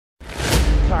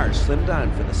Farge slimmed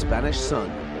down for the Spanish sun.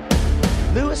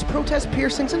 Lewis protests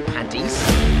piercings and panties.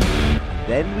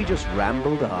 Then we just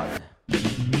rambled on.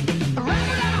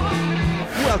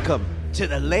 Welcome to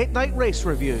the Late Night Race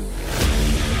Review.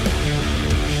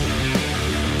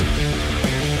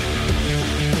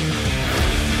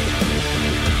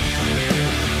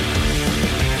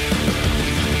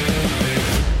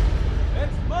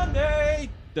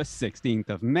 The 16th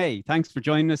of May. Thanks for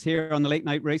joining us here on the Late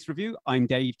Night Race Review. I'm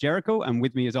Dave Jericho, and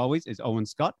with me as always is Owen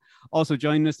Scott. Also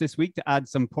joining us this week to add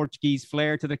some Portuguese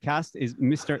flair to the cast is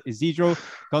Mr. Isidro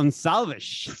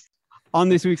Gonçalves. On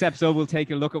this week's episode, we'll take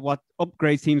a look at what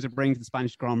upgrades teams are bringing to the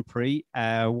Spanish Grand Prix,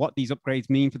 what these upgrades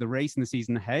mean for the race in the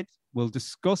season ahead. We'll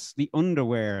discuss the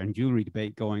underwear and jewelry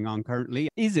debate going on currently.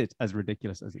 Is it as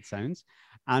ridiculous as it sounds?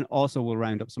 And also we'll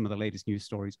round up some of the latest news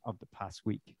stories of the past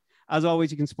week. As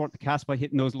always, you can support the cast by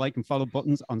hitting those like and follow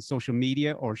buttons on social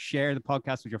media or share the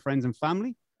podcast with your friends and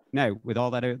family. Now, with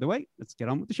all that out of the way, let's get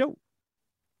on with the show.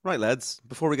 Right, lads,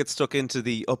 before we get stuck into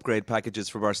the upgrade packages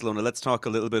for Barcelona, let's talk a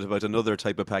little bit about another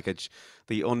type of package.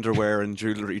 The underwear and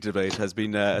jewellery debate has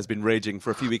been raging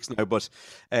for a few weeks now. But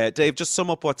Dave, just sum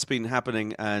up what's been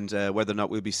happening and whether or not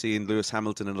we'll be seeing Lewis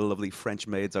Hamilton in a lovely French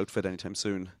maid's outfit anytime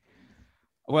soon.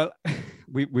 Well,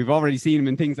 we've already seen him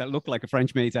in things that look like a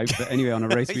French maid's outfit anyway on a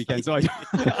race weekend. So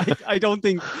I don't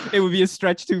think it would be a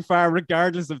stretch too far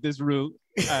regardless of this rule.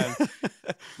 Yeah,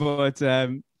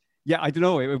 I don't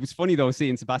know. It was funny, though,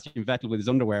 seeing Sebastian Vettel with his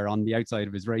underwear on the outside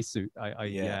of his race suit.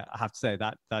 I have to say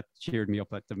that cheered me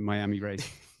up at the Miami race.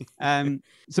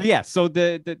 So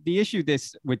the issue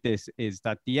with this is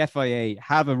that the FIA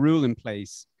have a rule in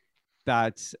place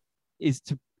that is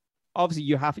to obviously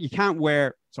you can't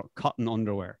wear sort of cotton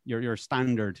underwear, your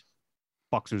standard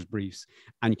boxers briefs,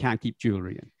 and you can't keep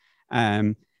jewelry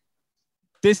in.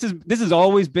 This has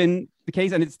always been the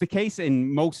case, and it's the case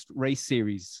in most race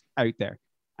series out there.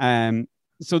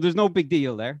 So there's no big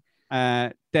deal there.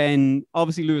 Then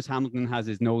obviously Lewis Hamilton has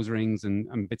his nose rings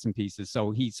and bits and pieces,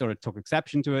 so he sort of took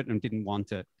exception to it and didn't want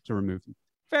to remove them.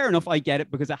 Fair enough, I get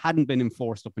it, because it hadn't been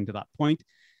enforced up until that point.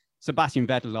 Sebastian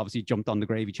Vettel obviously jumped on the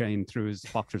gravy train, threw his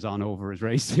boxers on over his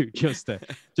race suit just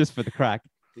for the crack.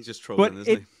 He's just trolling,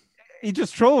 isn't he? He's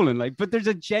just trolling, but there's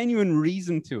a genuine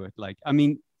reason to it. I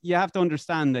mean, you have to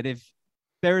understand that if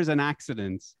there is an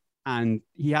accident and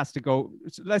he has to go,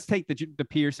 so let's take the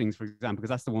piercings, for example, because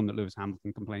that's the one that Lewis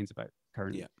Hamilton complains about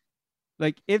currently. Yeah.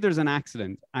 If there's an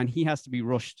accident and he has to be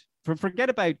rushed,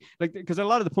 forget about, because a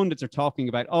lot of the pundits are talking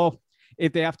about,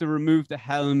 if they have to remove the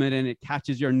helmet and it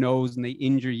catches your nose and they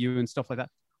injure you and stuff like that.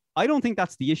 I don't think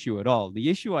that's the issue at all. The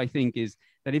issue, I think, is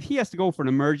that if he has to go for an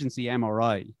emergency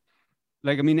MRI,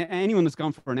 anyone that's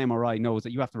gone for an MRI knows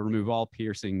that you have to remove all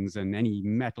piercings and any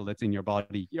metal that's in your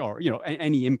body, or,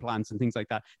 any implants and things like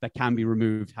that can be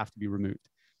removed, have to be removed.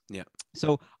 Yeah.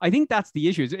 So I think that's the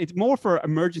issue. It's more for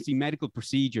emergency medical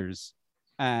procedures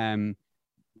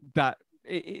that's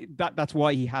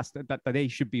why he has to, that they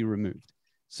should be removed.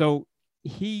 So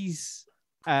he's,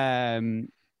 I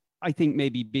think,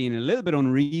 maybe being a little bit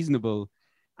unreasonable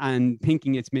and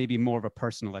thinking it's maybe more of a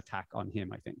personal attack on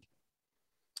him, I think.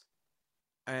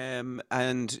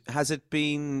 And has it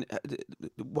been,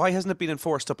 why hasn't it been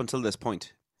enforced up until this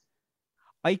point?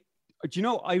 I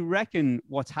reckon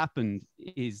what's happened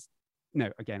is, now,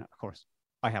 again, of course,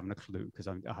 I haven't a clue because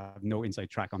I have no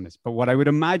inside track on this, but what I would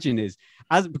imagine is,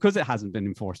 because it hasn't been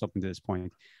enforced up until this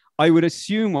point, I would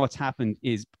assume what's happened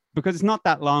is, because it's not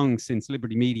that long since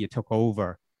Liberty Media took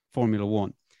over Formula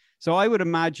One. So I would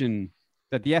imagine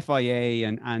that the FIA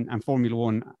and Formula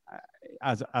One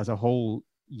as a whole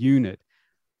unit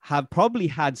have probably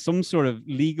had some sort of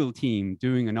legal team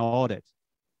doing an audit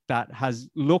that has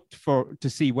looked to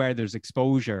see where there's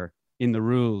exposure in the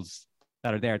rules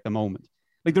that are there at the moment.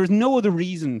 There's no other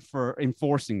reason for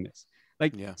enforcing this.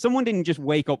 Someone didn't just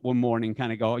wake up one morning and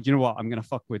kind of go, you know what, I'm going to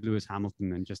fuck with Lewis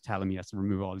Hamilton and just tell him he has to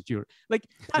remove all his jewelry.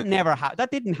 That never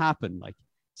that didn't happen.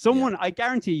 I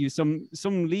guarantee you some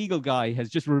legal guy has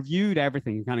just reviewed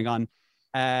everything and kind of gone,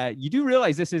 you do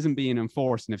realize this isn't being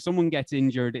enforced. And if someone gets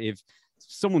injured, if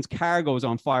someone's car goes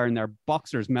on fire and their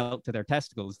boxers melt to their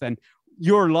testicles, then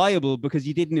you're liable because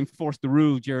you didn't enforce the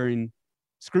rule during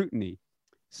scrutiny.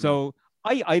 So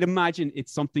I'd imagine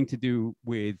it's something to do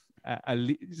with a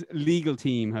legal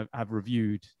team have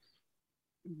reviewed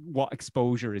what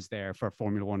exposure is there for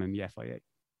Formula One and the FIA.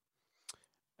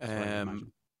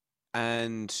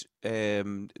 And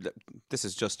this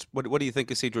is just what do you think,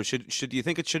 Isidro? Should you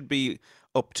think it should be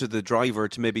up to the driver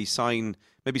to maybe sign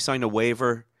a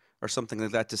waiver or something like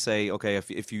that to say, okay,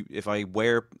 if I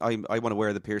want to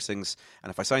wear the piercings, and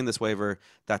if I sign this waiver,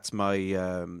 that's my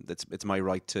it's my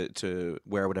right to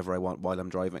wear whatever I want while I'm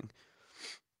driving.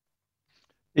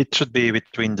 It should be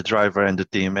between the driver and the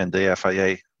team and the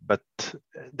FIA. But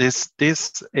this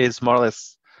is more or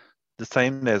less the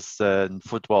same as in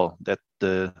football, that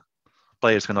the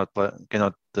players cannot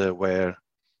wear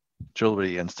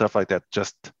jewelry and stuff like that,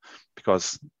 just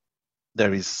because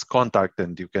there is contact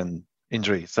and you can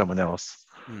injure someone else.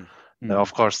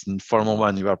 Of course, in Formula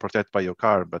One, you are protected by your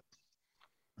car, but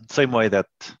same way that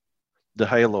the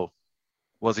halo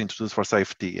was introduced for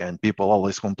safety, and people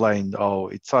always complained, "Oh,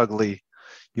 it's ugly,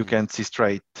 you can't see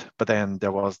straight." But then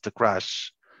there was the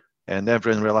crash, and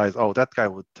everyone realized, "Oh, that guy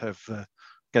would have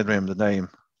can't remember the name,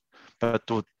 but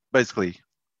would basically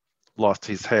lost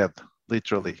his head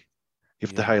literally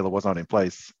if the halo was not in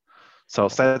place." So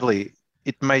sadly,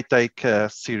 it may take a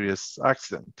serious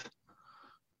accident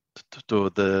to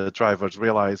the drivers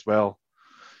realize, well,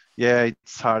 yeah,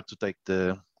 it's hard to take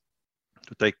the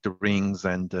rings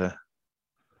and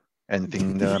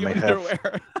anything that I may have.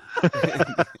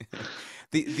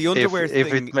 The underwear thing,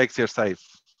 if it makes you safe.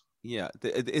 Yeah,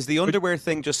 is the underwear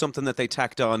thing just something that they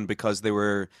tacked on because they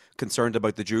were concerned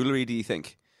about the jewelry, do you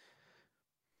think?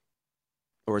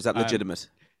 Or is that legitimate?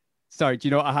 Sorry, do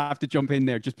you know, I have to jump in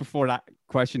there just before that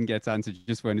question gets answered,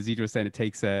 just when Isidro was saying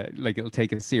it'll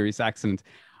take a serious accident.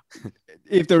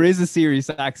 If there is a serious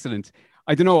accident,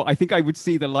 I don't know, I think I would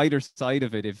see the lighter side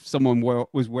of it if someone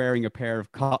was wearing a pair of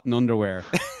cotton underwear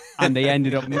and they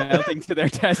ended up melting to their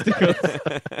testicles.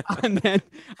 and then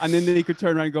they could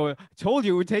turn around and go, "I told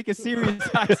you it would take a serious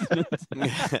accident."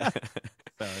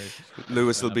 Sorry.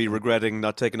 Lewis will be regretting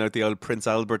not taking out the old Prince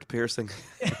Albert piercing.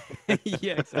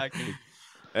 Yeah, exactly.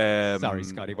 Sorry,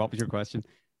 Scotty, what was your question?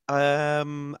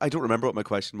 I don't remember what my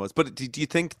question was, but do you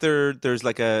think there's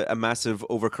like a massive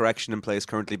overcorrection in place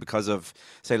currently because of,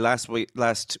 say, last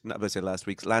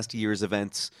year's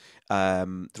events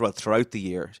throughout the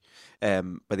year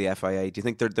by the FIA? Do you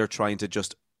think they're trying to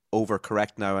just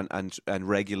overcorrect now and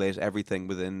regulate everything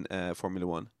within Formula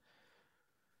One?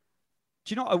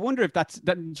 Do you know, I wonder if that's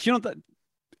that. Do you know that?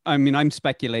 I mean, I'm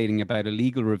speculating about a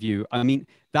legal review. I mean,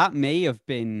 that may have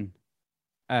been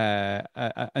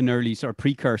an early sort of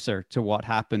precursor to what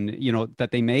happened, you know,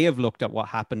 that they may have looked at what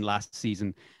happened last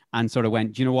season and sort of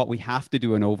went, do you know what, we have to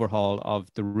do an overhaul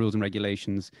of the rules and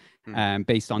regulations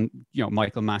based on, you know,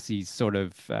 Michael Massey's sort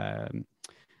of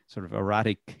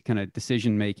erratic kind of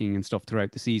decision making and stuff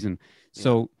throughout the season.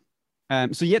 So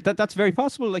yeah, that's very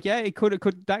possible. Like, yeah, it could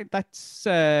that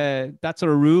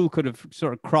sort of rule could have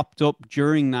sort of cropped up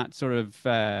during that sort of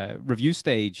review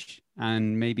stage,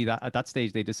 and maybe that at that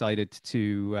stage they decided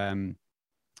to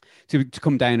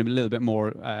come down a little bit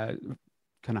more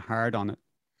kind of hard on it.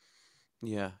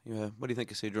 Yeah. What do you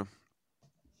think, Isidro?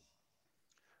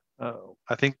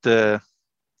 I think we're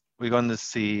going to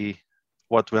see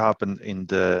what will happen in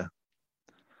the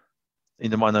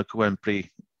Monaco Grand Prix,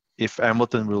 if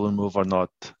Hamilton will move or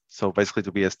not. So basically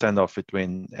to be a standoff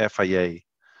between FIA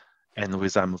and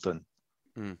Lewis Hamilton,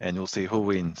 and we'll see who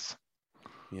wins.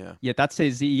 Yeah, that's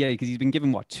his EA, because he's been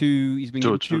given two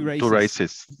races. Two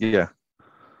races, yeah.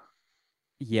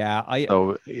 Yeah,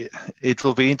 so it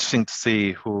will be interesting to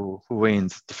see who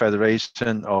wins, the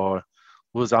Federation or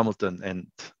Lewis Hamilton, and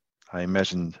I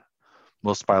imagine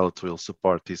most pilots will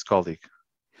support his colleague.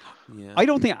 Yeah.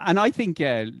 I think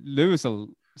Lewis will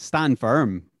stand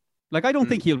firm. Like, I don't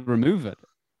think he'll remove it.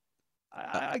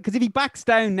 Because if he backs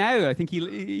down now, I think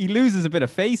he loses a bit of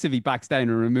face if he backs down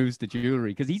and removes the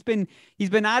jewelry, because he's been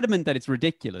adamant that it's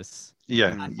ridiculous.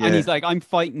 And he's like, I'm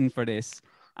fighting for this.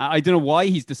 I don't know why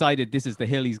he's decided this is the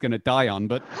hill he's going to die on,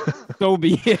 but so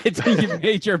be it. You've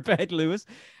made your bed, Lewis.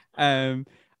 So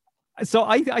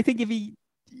I think if he,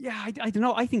 I don't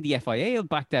know. I think the FIA will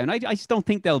back down. I just don't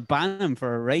think they'll ban him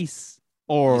for a race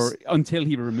or until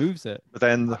he removes it. But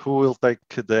then who will take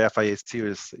the FIA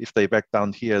serious if they back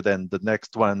down here? Then the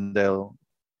next one they'll.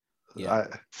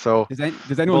 So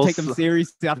does anyone take them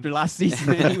serious after last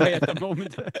season anyway at the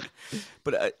moment?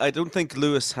 But I don't think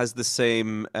Lewis has the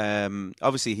same.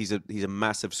 Obviously, he's a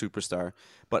massive superstar,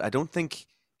 but I don't think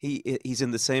he's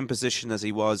in the same position as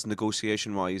he was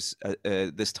negotiation wise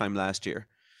this time last year.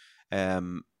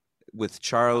 With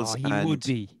Charles, he would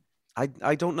be.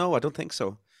 I don't know. I don't think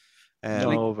so.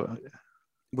 No,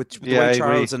 with the way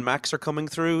Charles and Max are coming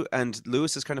through, and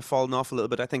Lewis has kind of fallen off a little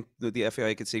bit. I think the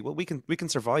FIA could see, well, we can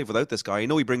survive without this guy. I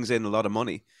know he brings in a lot of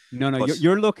money. No, but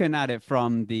you're looking at it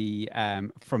from the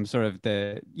from sort of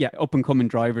the up and coming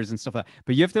drivers and stuff like that.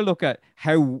 But you have to look at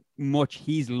how much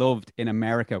he's loved in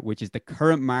America, which is the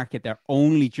current market they're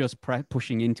only just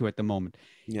pushing into at the moment.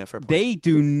 Yeah, fair point. They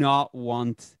do not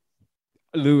want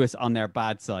Lewis on their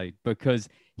bad side, because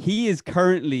he is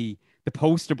currently the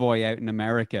poster boy out in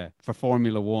America for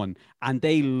Formula One, and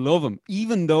they love him,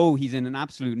 even though he's in an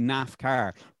absolute naff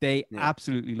car. They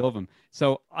absolutely love him.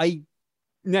 So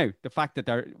now the fact that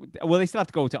they still have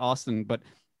to go to Austin, but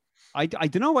I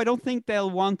don't know. I don't think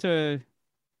they'll want to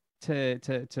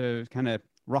kind of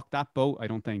rock that boat. I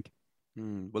don't think.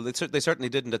 Well, they certainly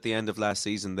didn't at the end of last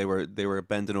season. They were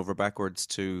bending over backwards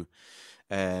to.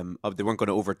 They weren't going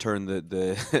to overturn the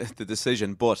the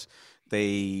decision, but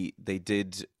they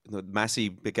did. Massey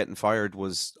getting fired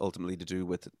was ultimately to do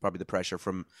with probably the pressure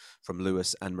from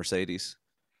Lewis and Mercedes.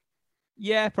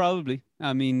 Yeah, probably.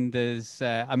 I mean,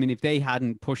 if they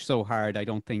hadn't pushed so hard, I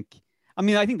don't think. I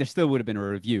mean, I think there still would have been a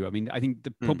review. I mean, I think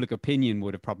the public opinion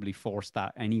would have probably forced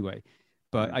that anyway.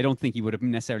 But I don't think he would have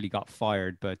necessarily got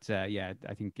fired. But yeah,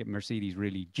 I think Mercedes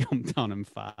really jumped on him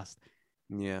fast.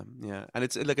 Yeah, and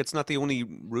it's not the only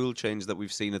rule change that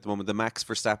we've seen at the moment. The Max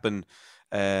Verstappen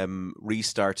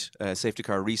restart, safety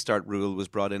car restart rule was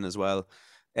brought in as well.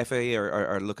 FAA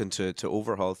are looking to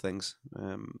overhaul things.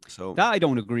 So that I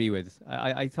don't agree with.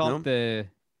 I thought the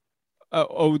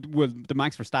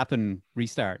Max Verstappen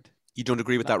restart. You don't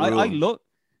agree with that rule? I love.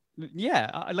 Yeah,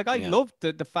 I loved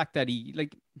the fact that he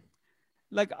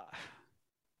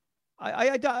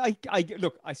I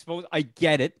look, I suppose I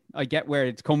get it. I get where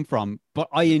it's come from, but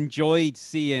I enjoyed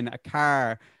seeing a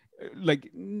car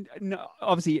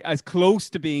obviously as close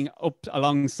to being up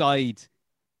alongside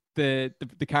the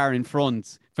car in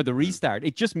front for the restart.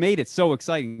 It just made it so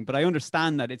exciting. But I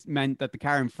understand that it meant that the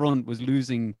car in front was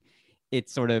losing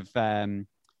its sort of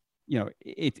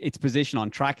its position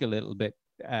on track a little bit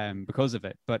because of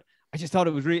it. But I just thought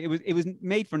it was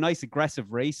made for nice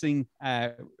aggressive racing,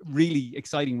 really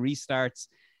exciting restarts.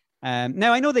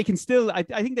 Now I know they can still. I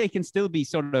think they can still be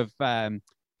sort of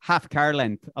half car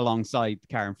length alongside the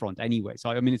car in front anyway. So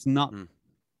I mean, it's not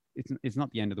it's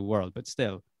not the end of the world, but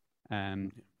still.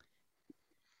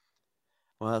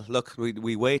 Well, look,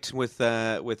 we wait with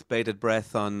bated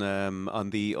breath on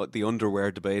the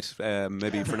underwear debate.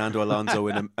 Maybe Fernando Alonso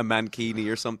in a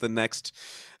mankini or something next.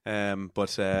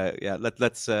 But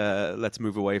let's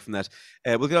move away from that.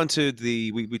 We'll get on to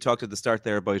we talked at the start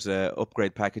there about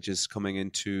upgrade packages coming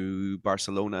into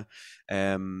Barcelona.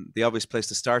 The obvious place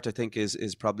to start, I think,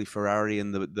 is probably Ferrari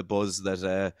and the buzz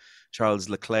that Charles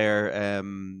Leclerc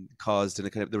caused in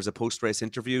there was a post-race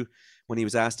interview when he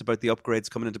was asked about the upgrades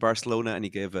coming into Barcelona, and he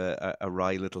gave a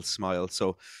wry little smile.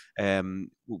 So,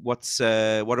 what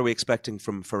are we expecting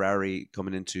from Ferrari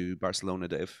coming into Barcelona,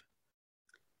 Dave?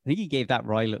 I think he gave that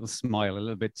wry little smile a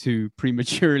little bit too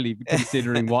prematurely,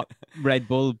 considering what Red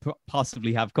Bull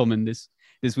possibly have coming this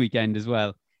weekend as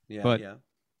well. I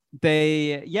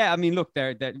mean, look,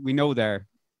 we know their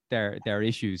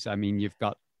issues. I mean, you've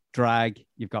got drag,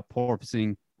 you've got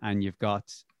porpoising, and you've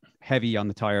got heavy on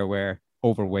the tire wear,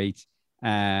 overweight.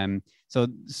 So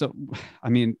I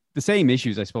mean, the same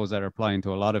issues, I suppose, that are applying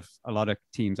to a lot of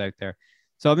teams out there.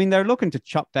 So I mean, they're looking to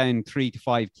chop down 3 to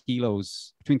 5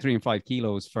 kilos, between 3 and 5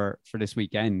 kilos for this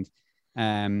weekend,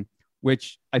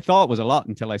 which I thought was a lot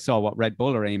until I saw what Red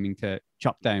Bull are aiming to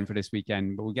chop down for this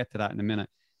weekend. But we'll get to that in a minute.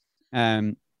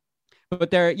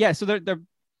 But they're,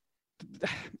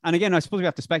 and again, I suppose we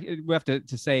have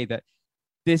to say that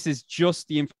this is just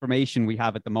the information we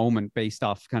have at the moment based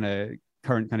off kind of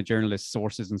current kind of journalist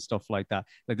sources and stuff like that.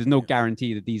 Like, there's no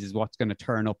guarantee that these is what's going to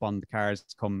turn up on the cars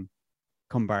come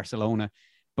Barcelona.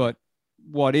 But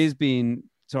what is being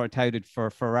sort of touted for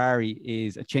Ferrari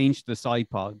is a change to the side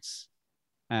pods,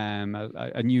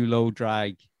 a new low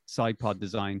drag side pod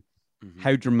design. Mm-hmm.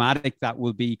 How dramatic that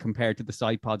will be compared to the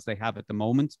side pods they have at the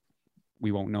moment,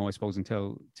 we won't know, I suppose,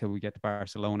 until we get to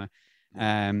Barcelona.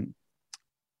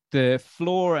 The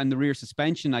floor and the rear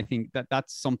suspension, I think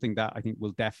that's something that I think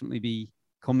will definitely be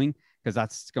coming, because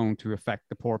that's going to affect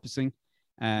the porpoising.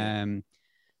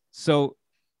 So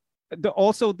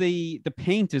also the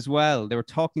paint as well. They were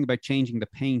talking about changing the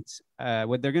paint.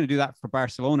 Whether they're going to do that for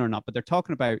Barcelona or not, but they're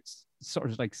talking about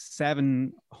sort of like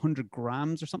 700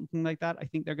 grams or something like that. I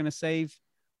think they're going to save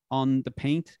on the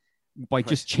paint by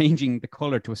just changing the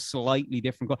color to a slightly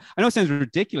different color. I know it sounds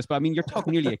ridiculous, but I mean, you're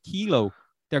talking nearly a kilo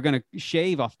they're going to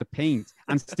shave off the paint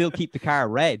and still keep the car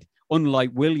red,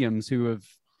 unlike Williams, who have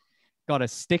got a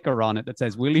sticker on it that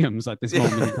says Williams at this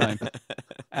moment in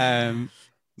time.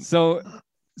 So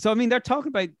I mean, they're talking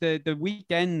about the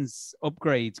weekend's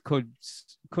upgrades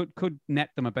could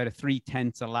net them about a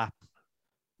 0.3 a lap,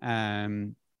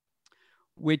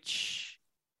 which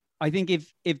I think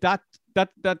if that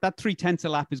 0.3 a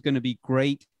lap is going to be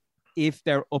great if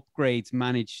their upgrades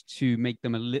manage to make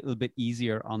them a little bit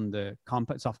easier on the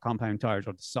soft compound tires,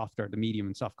 or the medium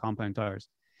and soft compound tires.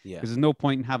 Yeah. Because there's no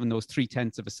point in having those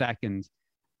 0.3 of a second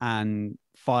and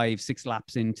 5-6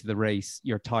 laps into the race,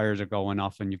 your tires are going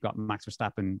off and you've got Max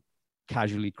Verstappen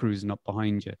casually cruising up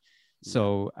behind you.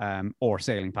 So, or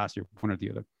sailing past you, one or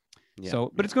the other.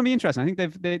 So, but it's going to be interesting. I think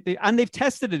they've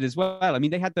tested it as well. I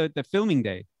mean, they had the filming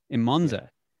day in Monza,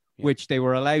 which they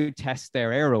were allowed to test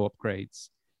their aero upgrades.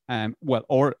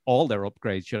 Or all their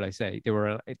upgrades, should I say? They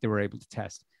were able to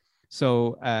test.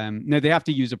 So now they have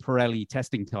to use a Pirelli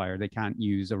testing tire. They can't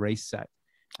use a race set.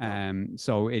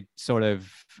 So it sort of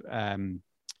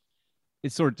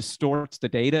distorts the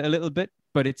data a little bit,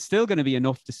 but it's still going to be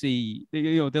enough to see.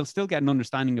 They'll still get an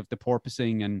understanding of the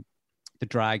porpoising and the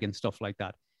drag and stuff like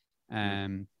that.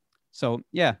 So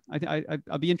yeah,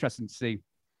 I'll be interested to see.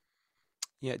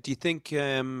 Yeah. Do you think,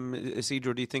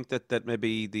 Isidro, do you think that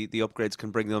maybe the upgrades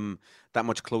can bring them that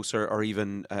much closer or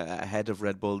even ahead of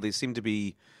Red Bull? They seem to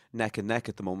be neck and neck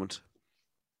at the moment.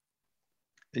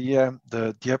 Yeah,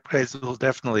 the upgrades will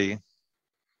definitely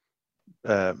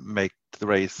make the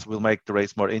race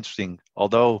more interesting.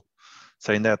 Although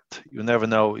saying that, you never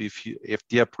know if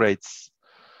the upgrades,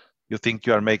 you think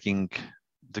you are making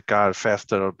the car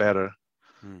faster or better,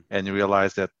 and you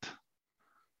realize that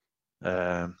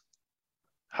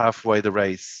halfway the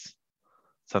race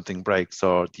something breaks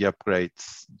or the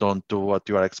upgrades don't do what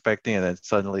you are expecting, and then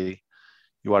suddenly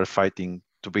you are fighting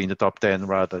to be in the top 10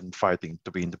 rather than fighting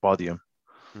to be in the podium.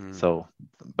 So,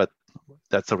 but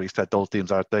that's a risk that all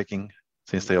teams are taking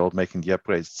since they're all making the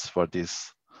upgrades for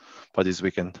this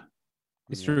weekend.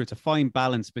 It's true. It's a fine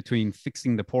balance between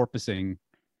fixing the porpoising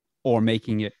or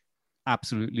making it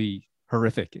absolutely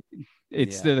horrific.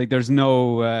 It's like there's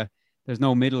no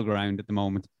middle ground at the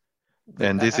moment.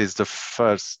 And this is the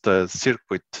first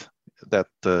circuit that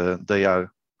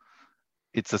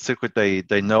it's a circuit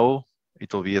they know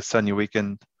it will be a sunny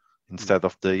weekend instead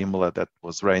of the Imola that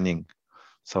was raining.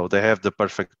 So they have the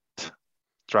perfect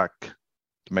track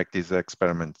to make these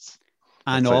experiments.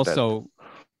 And also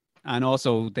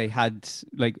they had,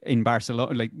 like in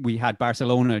Barcelona, like we had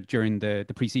Barcelona during the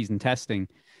preseason testing.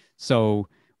 So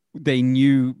they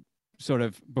knew sort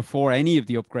of before any of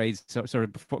the upgrades, sort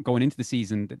of before going into the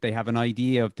season, that they have an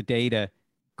idea of the data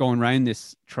going around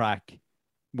this track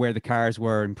where the cars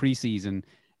were in preseason,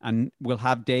 and we'll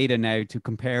have data now to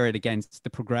compare it against the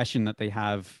progression that they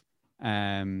have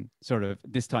sort of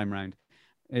this time around.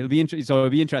 It'll be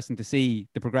interesting to see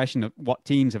the progression of what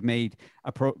teams have made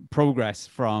a progress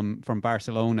from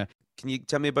Barcelona. Can you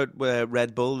tell me about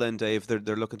Red Bull then, Dave? They're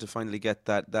looking to finally get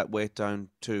that weight down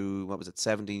to, what was it,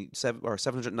 77 or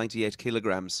 798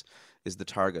 kilograms is the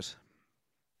target.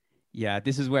 Yeah,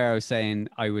 this is where I was saying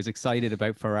I was excited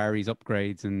about Ferrari's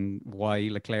upgrades and why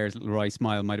Leclerc's little wry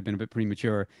smile might have been a bit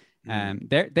premature.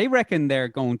 They reckon they're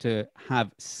going to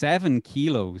have 7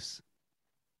 kilos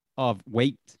of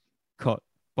weight cut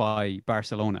by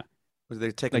Barcelona. Were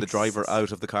they taking the driver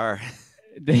out of the car?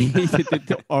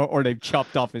 or they've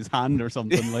chopped off his hand or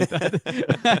something like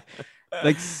that.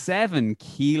 Like 7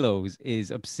 kilos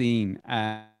is obscene.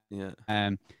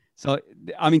 So,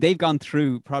 I mean, they've gone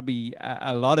through probably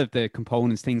a lot of the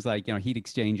components, things like, heat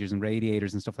exchangers and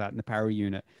radiators and stuff like that in the power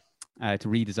unit to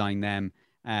redesign them.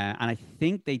 And I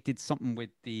think they did something with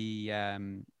the, I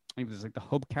think it was like the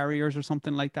hub carriers or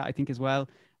something like that, I think as well,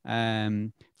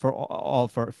 for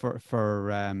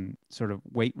sort of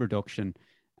weight reduction.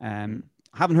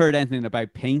 Haven't heard anything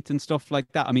about paint and stuff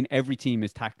like that. I mean, every team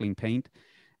is tackling paint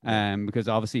because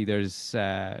obviously there's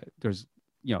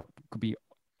could be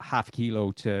half a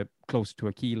kilo to close to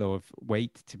a kilo of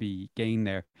weight to be gained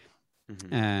there.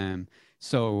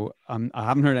 So I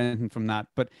haven't heard anything from that,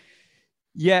 but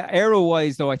yeah, aero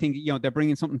wise though, I think they're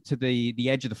bringing something to the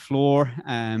edge of the floor.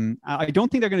 I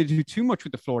don't think they're going to do too much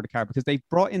with the floor of the car because they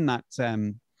brought in that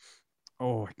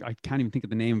I can't even think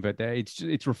of the name of it.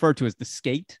 It's referred to as the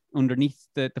skate underneath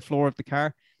the floor of the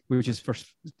car, which is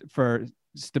for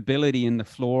stability in the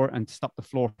floor and to stop the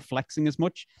floor flexing as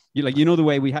much. The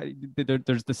way we had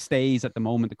there's the stays at the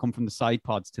moment that come from the side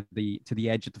pods to the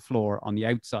edge of the floor on the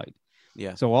outside.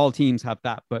 Yeah. So all teams have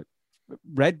that, but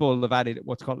Red Bull have added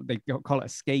they call it a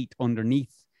skate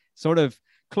underneath, sort of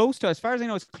close to, as far as I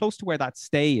know, it's close to where that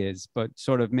stay is, but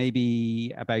sort of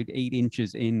maybe about 8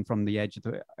 inches in from the edge of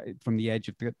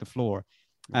the floor,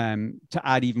 to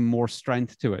add even more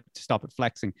strength to it to stop it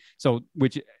flexing. So,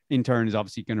 which in turn is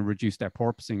obviously going to reduce their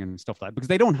porpoising and stuff like that, because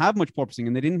they don't have much porpoising,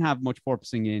 and they didn't have much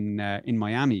porpoising in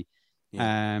Miami.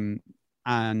 Yeah.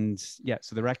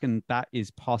 So they reckon that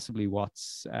is possibly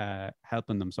what's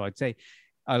helping them. So I'd say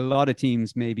a lot of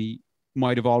teams maybe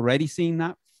might have already seen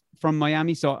that from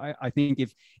Miami. So I think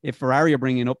if Ferrari are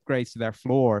bringing upgrades to their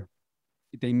floor,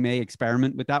 they may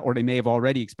experiment with that, or they may have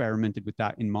already experimented with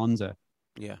that in Monza.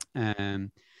 Yeah.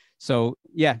 So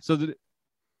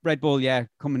Red Bull, yeah,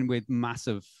 coming with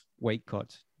massive weight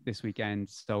cut this weekend.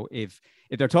 So if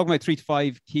they're talking about 3 to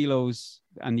 5 kilos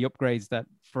and the upgrades that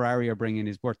Ferrari are bringing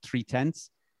is worth 3/10,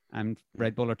 and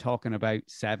Red Bull are talking about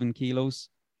 7 kilos.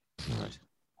 Right.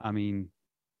 I mean,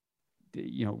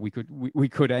 we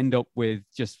could end up with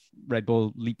just Red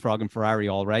Bull leapfrogging Ferrari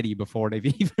already before they've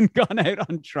even gone out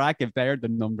on track if they're the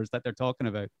numbers that they're talking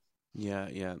about. Yeah.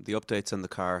 The updates on the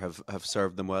car have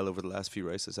served them well over the last few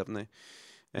races, haven't they?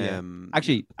 Yeah.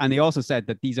 Actually, and they also said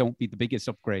that these won't be the biggest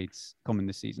upgrades coming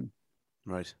this season.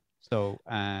 Right. So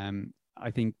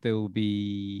I think there'll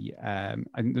be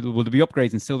there'll be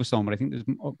upgrades in Silverstone, but I think there's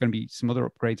going to be some other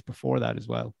upgrades before that as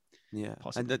well. Yeah,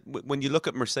 possibly. And when you look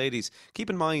at Mercedes, keep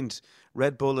in mind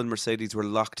Red Bull and Mercedes were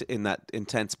locked in that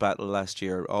intense battle last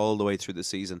year all the way through the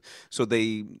season. So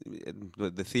the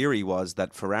theory was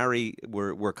that Ferrari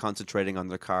were concentrating on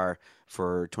their car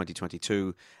for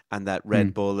 2022, and that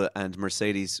Red Bull and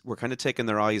Mercedes were kind of taking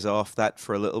their eyes off that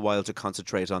for a little while to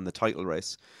concentrate on the title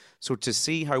race. So to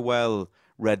see how well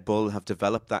Red Bull have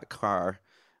developed that car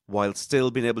while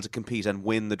still being able to compete and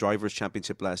win the Drivers'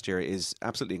 Championship last year is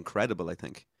absolutely incredible, I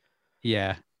think.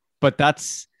 Yeah, but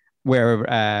that's where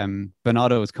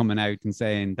Bonotto is coming out and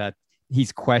saying that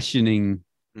he's questioning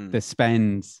the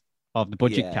spend of the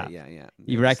budget cap. Yeah.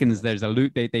 He reckons there's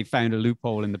a they found a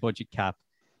loophole in the budget cap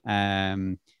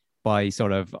by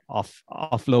sort of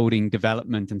offloading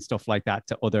development and stuff like that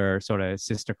to other sort of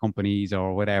sister companies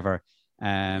or whatever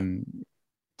to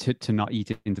not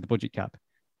eat it into the budget cap.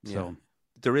 Yeah. So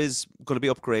there is going to be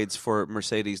upgrades for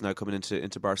Mercedes now coming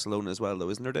into Barcelona as well,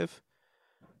 though, isn't there, Dave?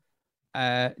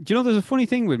 Do you know there's a funny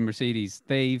thing with Mercedes?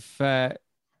 They've the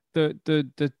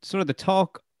sort of the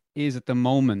talk is at the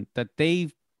moment that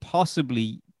they've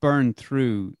possibly burned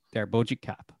through their budget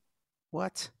cap.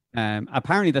 What?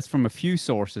 Apparently that's from a few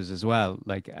sources as well.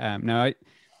 Like now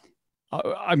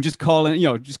I'm just calling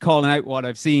out what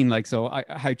I've seen. Like, so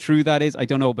how true that is, I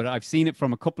don't know, but I've seen it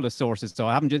from a couple of sources. So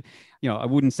I haven't just, I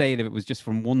wouldn't say that it was just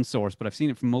from one source, but I've seen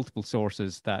it from multiple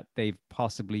sources that they've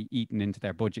possibly eaten into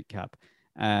their budget cap.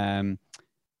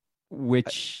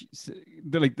 Which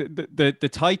the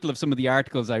title of some of the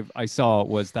articles I saw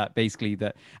was that basically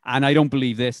that, and I don't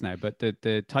believe this now, but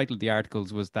the title of the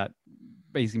articles was that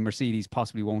basically Mercedes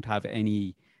possibly won't have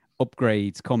any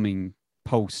upgrades coming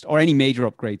post, or any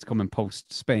major upgrades coming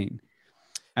post Spain,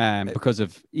 because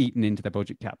of eating into their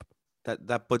budget cap.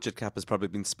 That budget cap has probably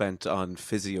been spent on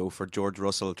physio for George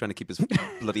Russell, trying to keep his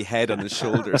bloody head on his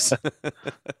shoulders.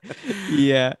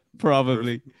 Yeah,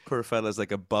 probably. Poor fella's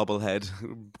like a bobblehead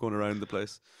going around the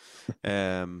place.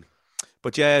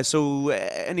 But yeah, so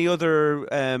any other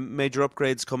major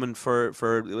upgrades coming for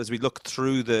as we look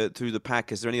through the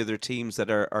pack? Is there any other teams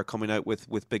that are coming out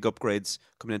with big upgrades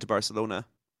coming into Barcelona?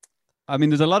 I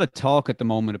mean, there's a lot of talk at the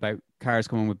moment about cars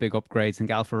coming with big upgrades. I think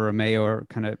Alfa Romeo are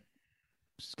kind of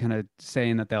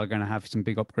saying that they're going to have some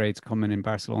big upgrades coming in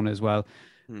Barcelona as well,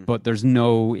 but there's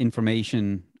no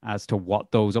information as to what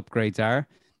those upgrades are.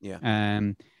 Yeah.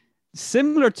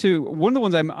 Similar to one of the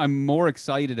ones I'm more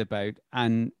excited about,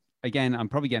 and again, I'm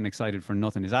probably getting excited for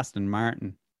nothing, is Aston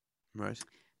Martin. Right.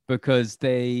 Because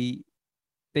they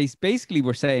basically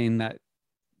were saying that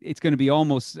it's going to be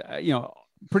almost,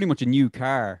 pretty much a new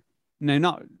car. Now,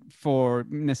 not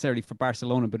necessarily for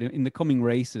Barcelona, but in the coming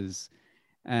races,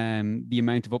 the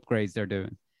amount of upgrades they're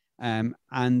doing.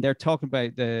 And they're talking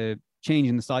about the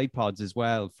changing the side pods as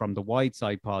well, from the wide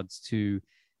side pods to,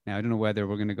 now I don't know whether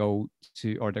we're going to go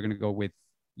to, or they're going to go with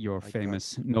your hide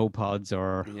famous pods. No pods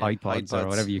or hide pods or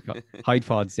whatever you call hide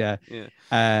pods. Yeah.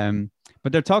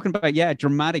 But they're talking about,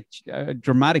 dramatic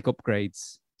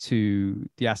upgrades to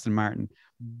the Aston Martin,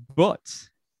 but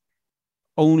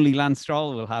only Lance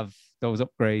Stroll will have those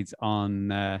upgrades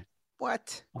on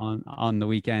on the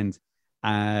weekend.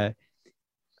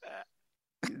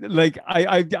 Like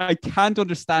I can't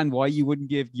understand why you wouldn't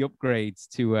give the upgrades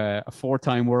to a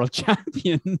 4-time world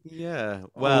champion. Yeah,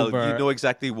 well, you know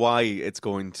exactly why it's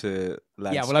going to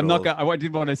Lance Stroll. I'm not. I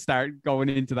didn't want to start going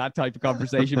into that type of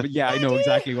conversation, but yeah, Daddy, I know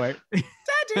exactly why.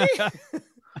 Daddy,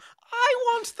 I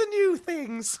want the new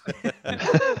things.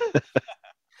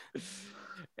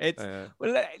 It's I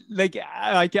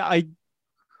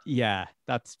yeah,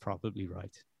 that's probably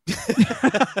right.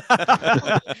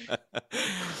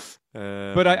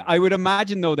 But I would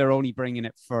imagine, though, they're only bringing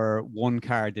it for one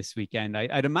car this weekend.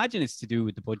 I'd imagine it's to do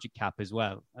with the budget cap as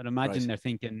well. I'd imagine they're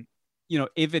thinking,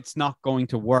 if it's not going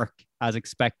to work as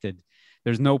expected,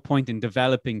 there's no point in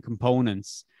developing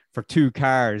components for 2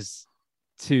 cars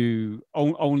to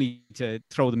only to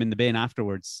throw them in the bin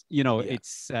afterwards.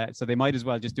 It's so they might as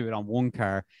well just do it on one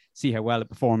car, see how well it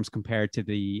performs compared to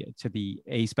the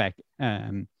A spec.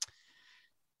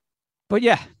 But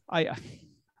yeah, I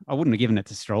wouldn't have given it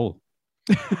to Stroll.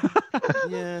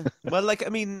 Yeah. Well, like, I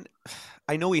mean,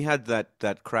 I know he had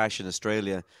that crash in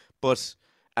Australia, but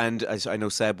and I know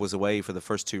Seb was away for the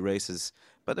first two races,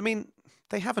 but I mean,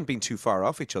 they haven't been too far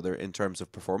off each other in terms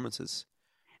of performances.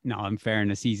 No, in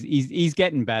fairness, he's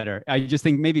getting better. I just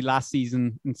think maybe last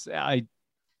season,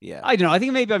 Yeah. I don't know. I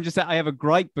think maybe I have a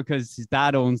gripe because his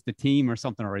dad owns the team or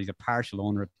something, or he's a partial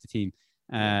owner of the team.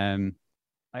 I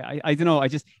don't know.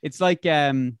 It's like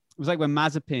it was like when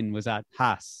Mazepin was at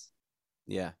Haas.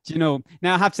 Yeah. Do you know?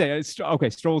 Now I have to say, okay,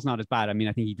 Stroll's not as bad. I mean,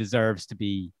 I think he deserves to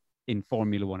be in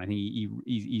Formula One. I think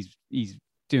he's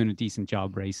doing a decent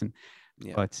job racing.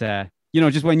 Yeah. But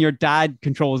just when your dad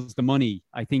controls the money,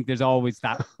 I think there's always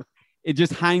that. It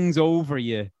just hangs over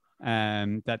you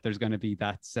that there's going to be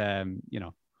that.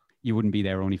 You wouldn't be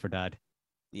there only for dad.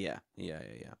 Yeah.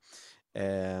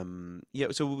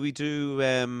 So we do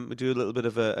a little bit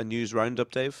of a news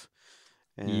roundup, Dave.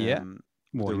 Yeah.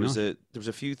 There was a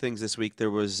few things this week.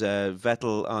 There was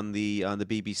Vettel on the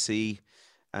BBC,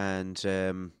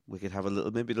 and we could have a little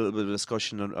bit of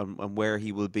discussion on where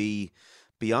he will be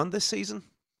beyond this season.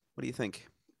 What do you think?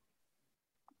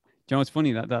 Do you know, it's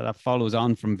funny that follows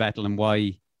on from Vettel and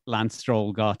why Lance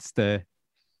Stroll got the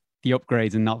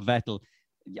upgrades and not Vettel.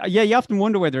 Yeah, you often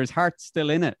wonder whether his heart's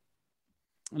still in it.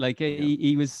 Like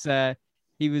he was,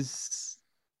 he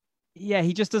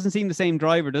just doesn't seem the same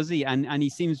driver, does he? And he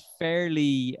seems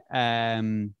fairly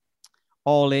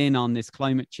all in on this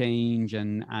climate change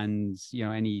and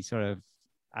any sort of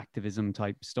activism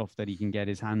type stuff that he can get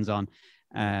his hands on.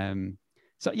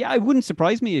 So yeah, it wouldn't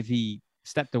surprise me if he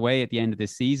stepped away at the end of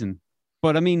this season.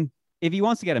 But I mean, if he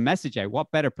wants to get a message out,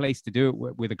 what better place to do it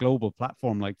with a global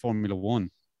platform like Formula One?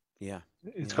 Yeah.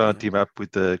 It's going to team up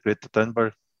with Greta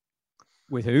Thunberg.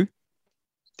 With who?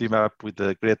 Team up with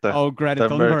Greta. Oh, Greta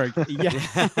Thunberg.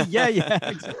 Yeah. yeah.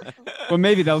 Exactly. Well,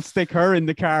 maybe they'll stick her in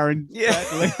the car and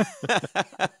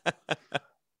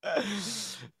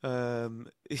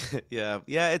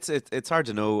It's hard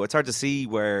to know. It's hard to see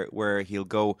where he'll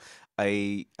go.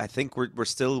 I think we're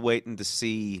still waiting to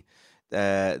see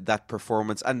that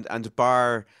performance and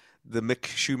bar the Mick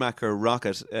Schumacher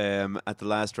rocket at the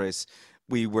last race.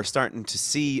 We were starting to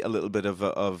see a little bit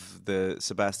of the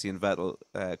Sebastian Vettel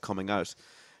coming out.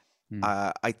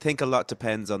 I think a lot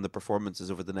depends on the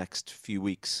performances over the next few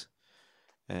weeks.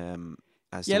 Maybe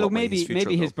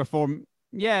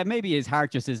his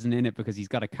heart just isn't in it because he's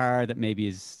got a car that maybe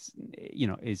is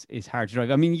hard to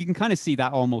drive. I mean, you can kind of see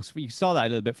that almost. You saw that a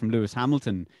little bit from Lewis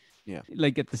Hamilton. Yeah,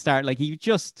 like at the start, like he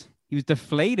was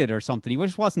deflated or something. He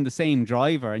just wasn't the same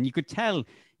driver, and you could tell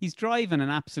he's driving an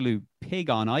absolute pig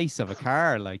on ice of a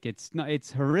car. Like it's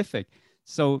horrific.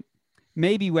 So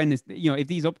maybe if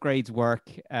these upgrades work,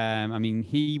 I mean,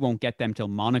 he won't get them till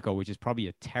Monaco, which is probably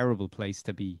a terrible place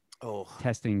to be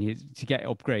testing to get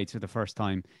upgrades for the first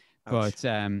time. Ouch.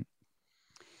 But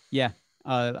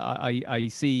I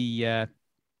see.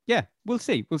 We'll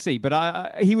see.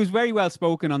 But he was very well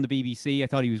spoken on the BBC. I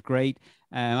thought he was great.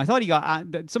 I thought he got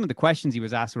some of the questions he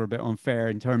was asked were a bit unfair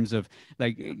in terms of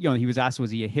he was asked, was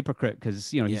he a hypocrite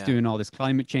because he's doing all this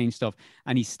climate change stuff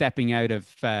and he's stepping out of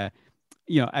a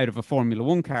Formula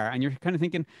One car, and you're kind of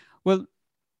thinking, well,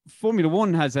 Formula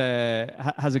One has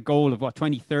a goal of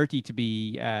 2030 to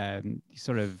be have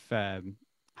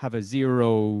a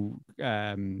zero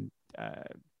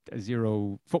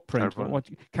footprint.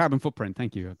 Carbon footprint?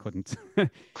 Thank you. I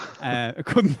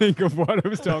couldn't think of what I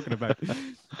was talking about.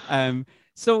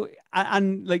 So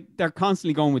like they're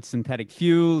constantly going with synthetic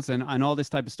fuels and all this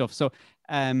type of stuff. So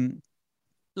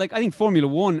like I think Formula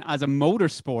One as a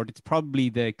motorsport, it's probably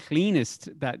the cleanest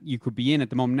that you could be in at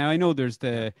the moment. Now I know there's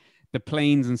the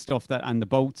planes and stuff and the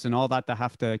boats and all that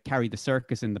have to carry the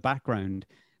circus in the background,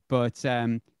 but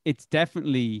it's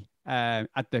definitely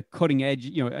at the cutting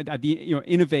edge, at the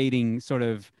innovating sort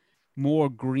of more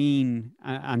green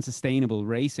and sustainable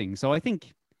racing. So I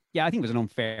think it was an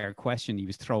unfair question he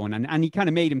was throwing, and he kind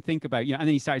of made him think about, and then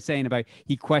he started saying about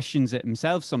he questions it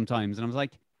himself sometimes, and I was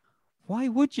like, why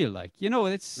would you?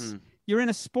 It's you're in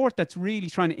a sport that's really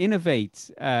trying to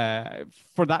innovate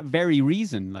for that very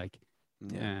reason, but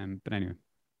anyway.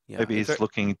 Yeah, maybe he's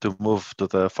looking to move to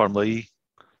the Formula E,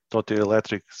 totally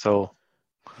electric, so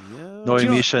no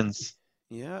emissions.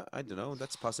 I don't know.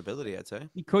 That's a possibility, I'd say.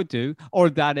 He could do. Or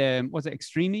that, was it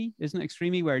Extreme? Isn't it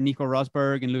Extreme where Nico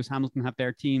Rosberg and Lewis Hamilton have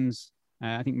their teams?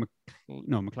 I think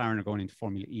McLaren are going into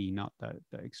Formula E, not the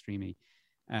Extreme.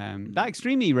 That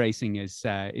Extreme racing is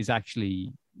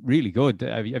actually really good.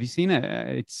 Have you seen it?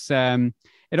 It's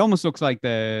it almost looks like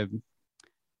they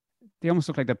almost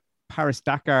look like the Paris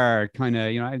Dakar kind of,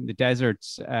 in the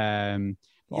deserts,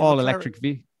 all electric.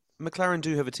 McLaren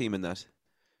do have a team in that.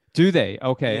 Do they?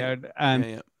 Okay.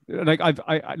 Yeah. Like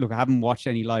I look, I haven't watched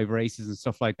any live races and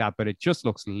stuff like that, but it just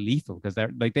looks lethal because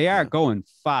they are going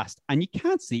fast and you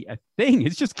can't see a thing.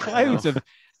 It's just clouds of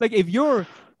like if you're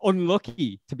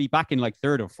unlucky to be back in like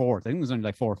third or fourth, I think there's only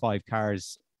like 4 or 5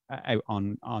 cars out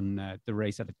on the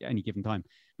race at any given time.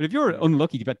 But if you're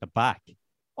unlucky to be at the back,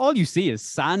 all you see is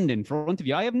sand in front of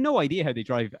you. I have no idea how they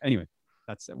drive. Anyway,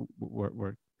 that's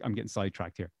I'm getting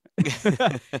sidetracked here.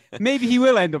 Maybe he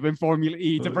will end up in Formula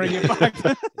E to bring it back.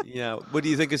 Yeah. What do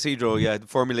you think, Isidro? Yeah,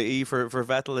 Formula E for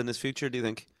Vettel in his future, do you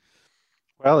think?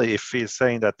 Well, if he's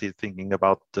saying that he's thinking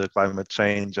about climate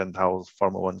change and how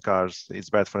Formula One cars is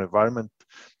bad for the environment,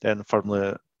 then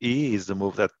Formula E is the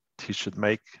move that he should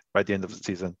make by the end of the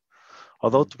season.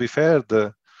 Although, to be fair,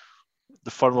 the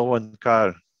Formula One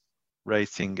car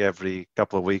racing every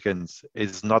couple of weekends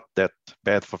is not that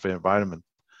bad for the environment.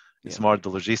 It's more the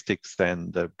logistics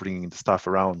and bringing the stuff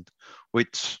around,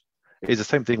 which is the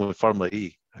same thing with Formula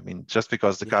E. I mean, just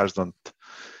because the cars don't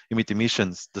emit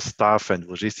emissions, the stuff and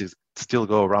logistics still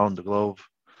go around the globe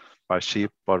by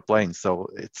ship or plane. So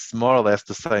it's more or less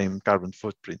the same carbon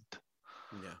footprint.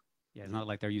 Yeah, it's not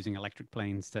like they're using electric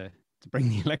planes to bring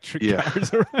the electric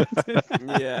cars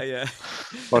around. Yeah.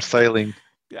 Or sailing.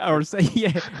 Or say,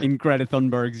 in Greta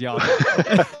Thunberg's yacht.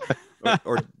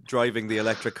 or driving the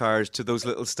electric cars to those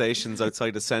little stations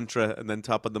outside of Centra and then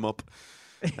topping them up.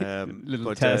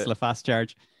 Little Tesla fast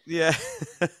charge. Yeah.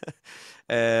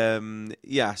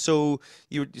 So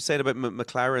you said about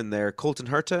McLaren there. Colton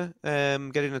Herta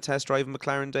getting a test drive in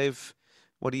McLaren, Dave.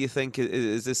 What do you think?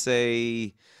 Is this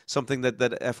something that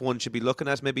F1 should be looking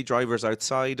at? Maybe drivers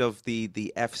outside of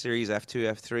the F Series,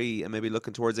 F2, F3, and maybe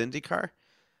looking towards IndyCar?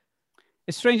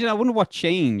 It's strange, and I wonder what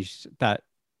changed that.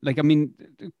 Like, I mean,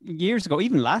 years ago,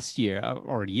 even last year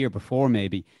or the year before,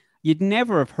 maybe, you'd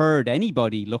never have heard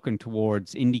anybody looking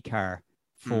towards IndyCar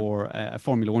for a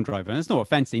Formula One driver. And there's no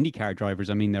offense to IndyCar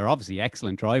drivers. I mean, they're obviously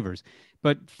excellent drivers,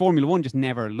 but Formula One just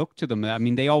never looked to them. I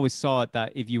mean, they always saw it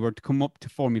that if you were to come up to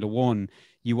Formula One,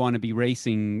 you want to be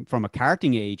racing from a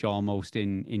karting age almost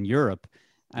in Europe.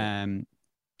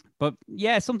 But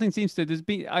yeah, something seems to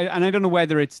and I don't know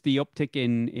whether it's the uptick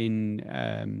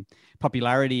in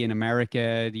popularity in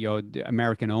America, the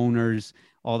American owners,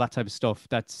 all that type of stuff.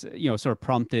 That's sort of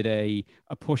prompted a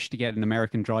push to get an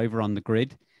American driver on the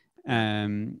grid.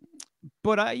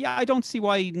 But I don't see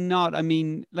why not. I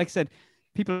mean, like I said,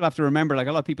 people have to remember, like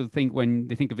a lot of people think when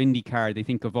they think of IndyCar, they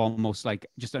think of almost like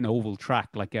just an oval track,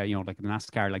 like like a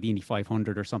NASCAR, like the Indy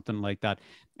 500 or something like that.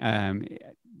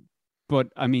 But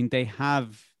I mean, they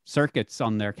have circuits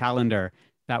on their calendar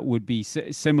that would be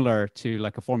similar to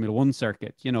like a Formula One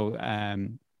circuit, sort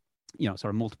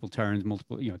of multiple turns,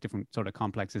 different sort of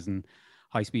complexes and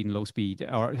high speed and low speed,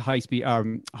 or high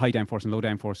downforce and low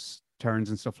downforce turns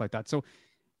and stuff like that. So,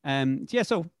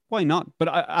 so why not?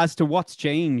 But as to what's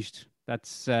changed,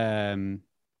 that's,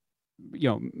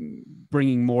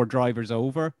 bringing more drivers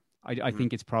over. I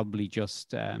think it's probably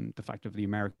just the fact of the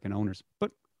American owners,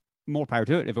 but more power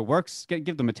to it. If it works,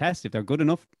 give them a test. If they're good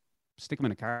enough, stick them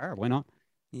in a car. Why not?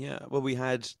 Yeah. Well, we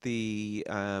had the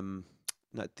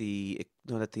what's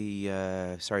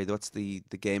the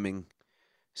gaming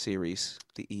series,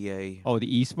 the EA. Oh,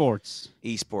 the esports.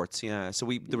 Esports, yeah. So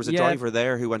there was a driver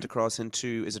there who went across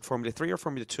into, is it Formula 3 or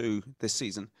Formula 2 this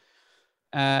season?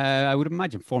 I would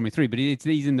imagine Formula 3, but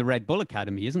he's in the Red Bull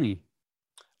Academy, isn't he?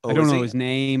 Oh, I don't know his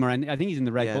name, or I think he's in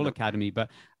the Red Bull no. Academy,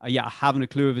 but I haven't a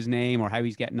clue of his name or how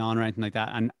he's getting on or anything like that.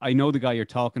 And I know the guy you're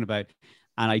talking about,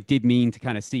 and I did mean to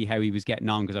kind of see how he was getting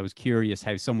on because I was curious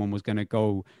how someone was going to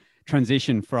go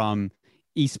transition from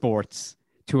esports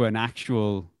to an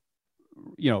actual,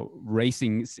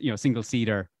 racing,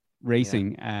 single-seater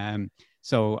racing. I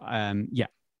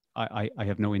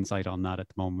have no insight on that at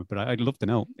the moment, but I'd love to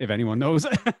know if anyone knows.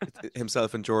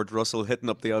 Himself and George Russell hitting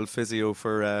up the old physio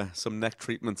for some neck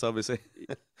treatments, obviously.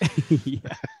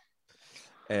 Yeah.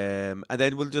 And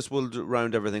then we'll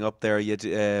round everything up there. You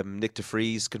had Nick de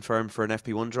Vries confirmed for an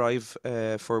FP1 drive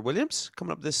for Williams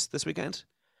coming up this weekend.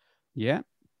 Yeah.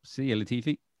 See you,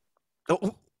 Latifi.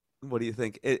 Oh, what do you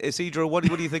think, Isidro? What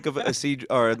do you think of Isidro?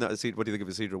 Or not Isidro? What do you think of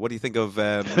Isidro? What do you think of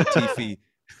Latifi?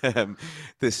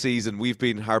 This season we've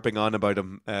been harping on about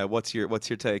him. What's your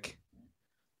take?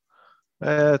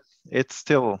 It's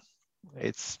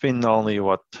been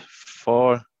only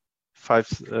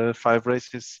five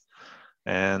races,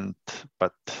 and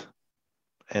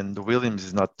Williams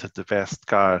is not the best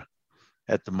car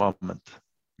at the moment,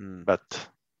 but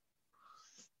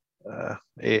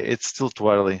it's still too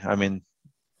early. I mean,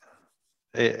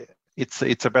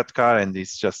 it's a bad car and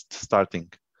it's just starting,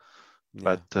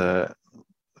 but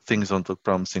things don't look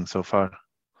promising so far.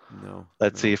 No.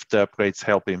 Let's see if the upgrades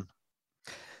help him.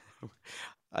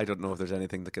 I don't know if there's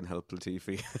anything that can help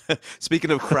Latifi.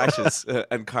 Speaking of crashes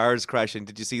and cars crashing,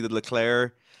 did you see the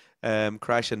Leclerc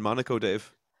crash in Monaco,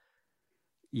 Dave?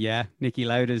 Yeah, Nicky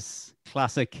Lauda's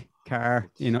classic car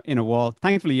in a wall.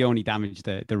 Thankfully, he only damaged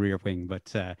the rear wing,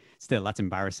 but still, that's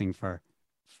embarrassing for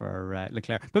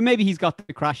Leclerc. But maybe he's got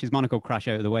his Monaco crash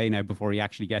out of the way now before he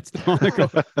actually gets to Monaco.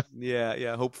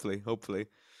 Yeah. Hopefully.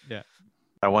 Yeah.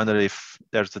 I wonder if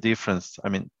there's a difference. I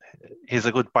mean, he's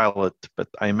a good pilot, but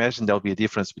I imagine there'll be a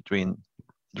difference between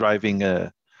driving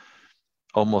a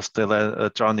almost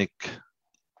electronic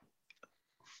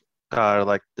car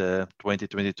like the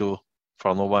 2022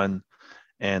 Formula One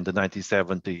and the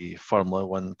 1970 Formula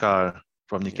One car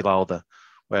from Niki Lauda,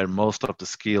 where most of the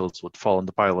skills would fall on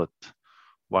the pilot,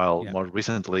 while more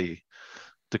recently,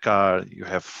 the car you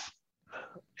have,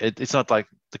 it's not like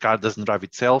the car doesn't drive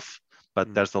itself,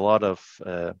 but there's a lot of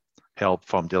help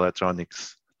from the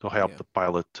electronics to help the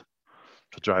pilot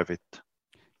to drive it.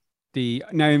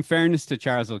 Now, in fairness to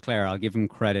Charles Leclerc, I'll give him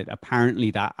credit. Apparently,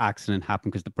 that accident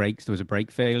happened because there was a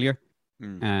brake failure,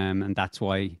 and that's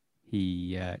why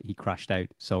he crashed out.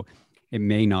 So it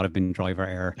may not have been driver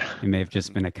error; it may have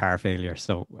just been a car failure.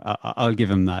 So I'll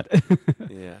give him that.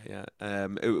 Yeah.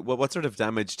 What sort of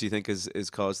damage do you think is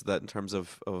caused that in terms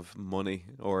of money,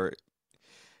 or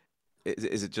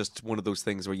is it just one of those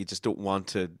things where you just don't want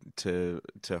to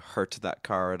hurt that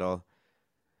car at all?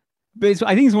 But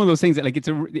I think it's one of those things that like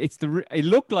it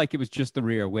looked like it was just the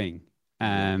rear wing.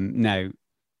 Now,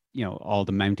 all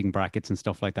the mounting brackets and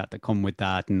stuff like that come with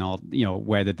that, and all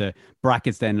whether the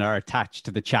brackets then are attached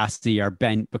to the chassis are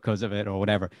bent because of it or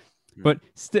whatever. But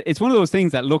it's one of those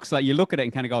things that looks like you look at it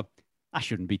and kind of go, that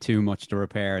shouldn't be too much to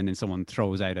repair, and then someone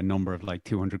throws out a number of like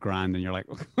 200 grand, and you're like,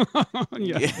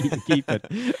 you can keep it.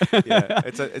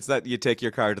 It's that you take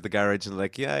your car to the garage and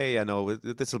like, no,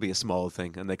 this will be a small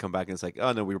thing, and they come back and it's like,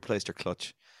 oh no, we replaced your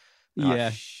clutch.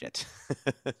 Shit.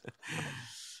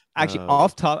 Actually,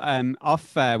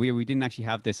 we didn't actually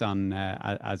have this on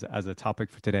as a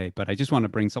topic for today, but I just want to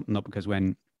bring something up because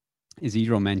when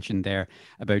Isidro mentioned there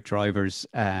about drivers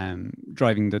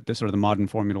driving the sort of the modern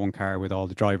Formula One car with all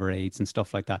the driver aids and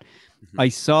stuff like that. I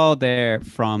saw there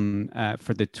from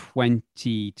for the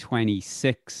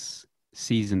 2026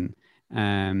 season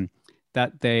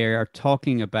that they are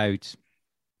talking about.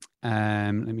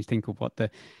 Let me think of what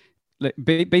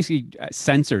basically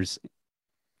sensors.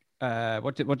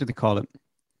 What did they call it?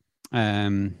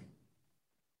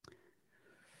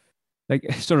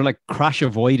 Like sort of like crash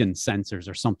avoidance sensors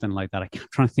or something like that. I'm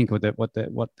trying to think of what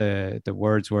the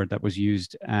words were that was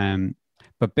used.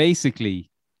 But basically,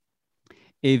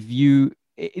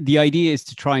 the idea is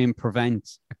to try and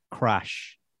prevent a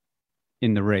crash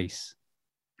in the race.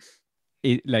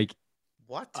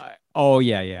 What?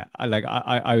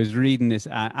 I was reading this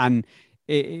and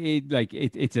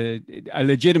it's a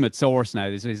legitimate source now.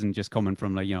 This isn't just coming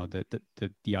from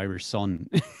the Irish Sun.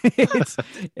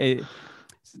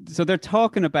 So they're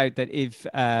talking about that if so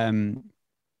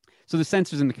the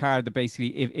sensors in the car that basically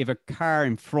if a car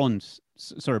in front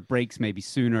sort of brakes maybe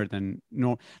sooner than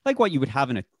like what you would have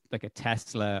in a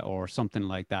Tesla or something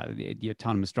like that, the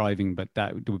autonomous driving, but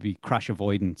that there would be crash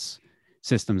avoidance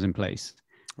systems in place.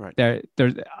 Right.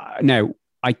 There's now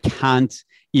I can't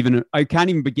even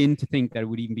begin to think that it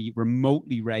would even be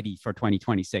remotely ready for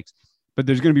 2026. But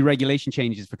there's going to be regulation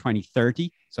changes for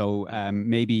 2030. So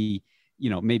maybe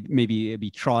it'd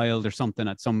be trialed or something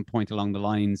at some point along the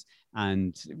lines,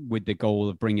 and with the goal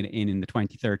of bringing it in the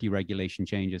 2030 regulation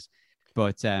changes.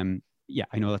 But I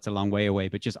know that's a long way away,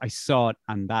 but just I saw it,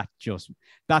 and that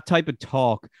type of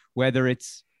talk, whether it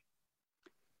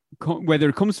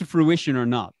comes to fruition or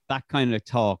not, that kind of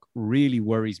talk really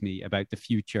worries me about the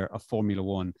future of Formula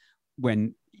One,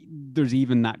 when there's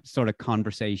even that sort of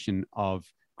conversation of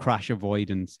crash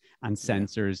avoidance and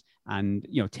sensors and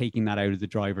taking that out of the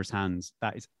driver's hands.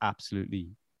 That is absolutely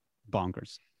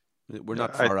bonkers. We're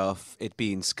not far off it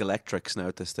being Skelectrics now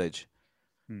at this stage,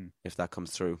 if that comes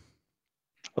through.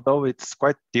 Although it's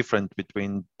quite different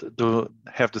between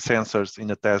have the sensors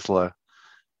in a Tesla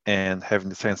and having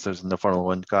the sensors in the Formula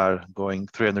One car going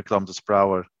 300 kilometers per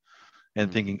hour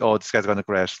and thinking, oh, this guy's going to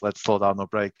crash, let's slow down or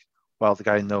brake. Well, the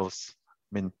guy knows.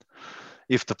 I mean,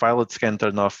 if the pilots can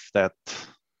turn off, that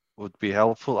would be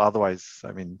helpful. Otherwise,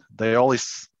 I mean, they're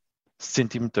always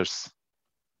centimeters,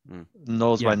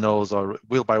 nose by nose or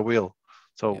wheel by wheel.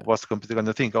 So what's the computer going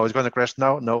to think? Oh, he's going to crash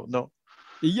now? No.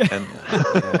 Yeah. And,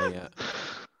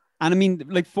 And I mean,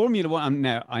 like Formula One,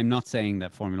 I'm not saying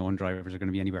that Formula One drivers are going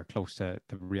to be anywhere close to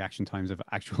the reaction times of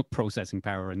actual processing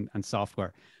power and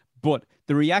software, But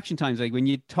the reaction times, like when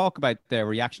you talk about the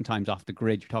reaction times off the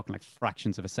grid, you're talking like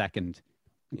fractions of a second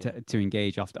to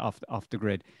engage off the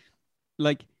grid.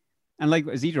 Like, and like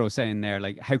Isidro was saying there,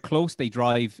 like how close they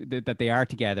drive, that they are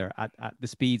together at the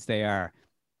speeds they are.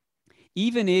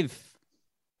 Even if,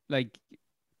 like,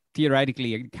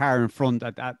 theoretically, a car in front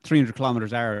at 300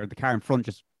 kilometers an hour, the car in front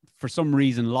just for some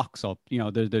reason locks up. You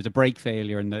know, there's a brake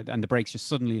failure and the brakes just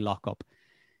suddenly lock up.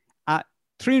 At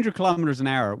 300 kilometers an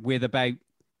hour with about,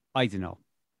 I don't know,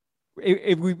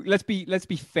 if we let's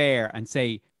be fair and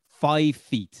say 5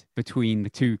 feet between the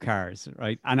two cars,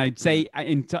 right? And I'd say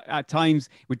at times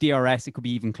with DRS it could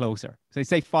be even closer. So I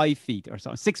say 5 feet or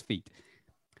so, 6 feet.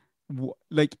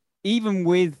 Like even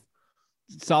with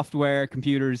software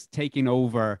computers taking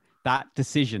over that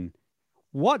decision,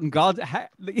 what in God,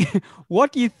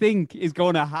 what do you think is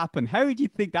going to happen? How do you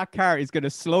think that car is going to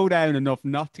slow down enough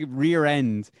not to rear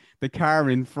end the car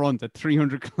in front at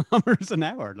 300 kilometers an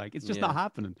hour? Like, it's just not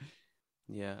happening.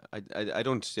 Yeah, I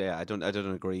don't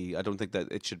agree. I don't think that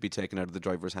it should be taken out of the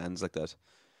driver's hands like that.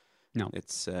 No,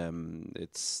 it's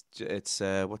what's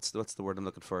the word I'm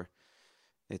looking for?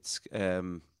 It's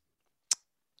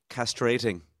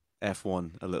castrating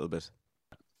F1 a little bit.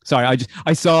 Sorry,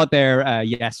 I saw it there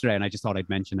yesterday, and I just thought I'd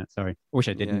mention it. Sorry, I wish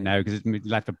I didn't now because it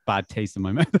left a bad taste in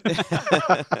my mouth.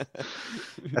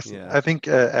 I think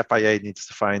FIA needs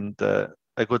to find a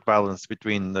good balance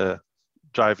between the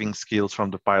driving skills from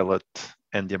the pilot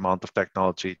and the amount of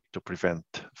technology to prevent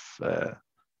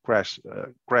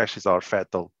crashes or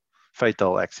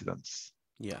fatal accidents.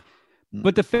 Yeah.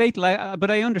 But but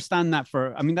I understand that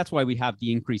that's why we have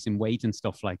the increase in weight and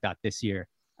stuff like that this year.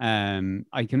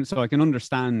 I can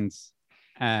understand,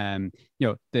 the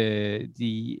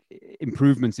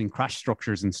improvements in crash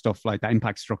structures and stuff like that,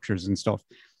 impact structures and stuff.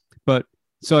 But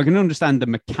so I can understand the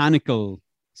mechanical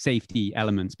safety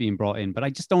elements being brought in, but I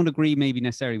just don't agree maybe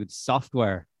necessarily with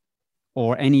software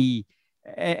or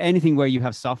anything where you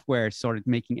have software sort of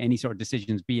making any sort of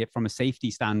decisions, be it from a safety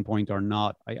standpoint or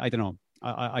not. I don't know.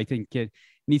 I think it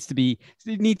needs to be,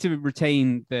 you need to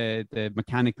retain the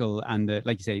mechanical and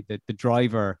like you say, the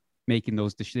driver making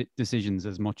those decisions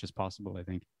as much as possible, I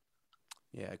think.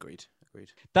 Yeah, agreed.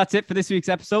 That's it for this week's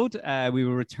episode. We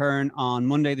will return on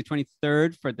Monday, the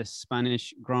 23rd for the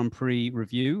Spanish Grand Prix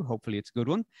review. Hopefully it's a good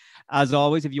one. As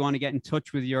always, if you want to get in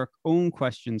touch with your own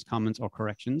questions, comments, or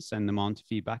corrections, send them on to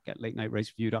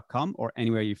feedback@latenightRaceReview.com or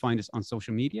anywhere you find us on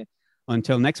social media.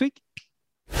 Until next week,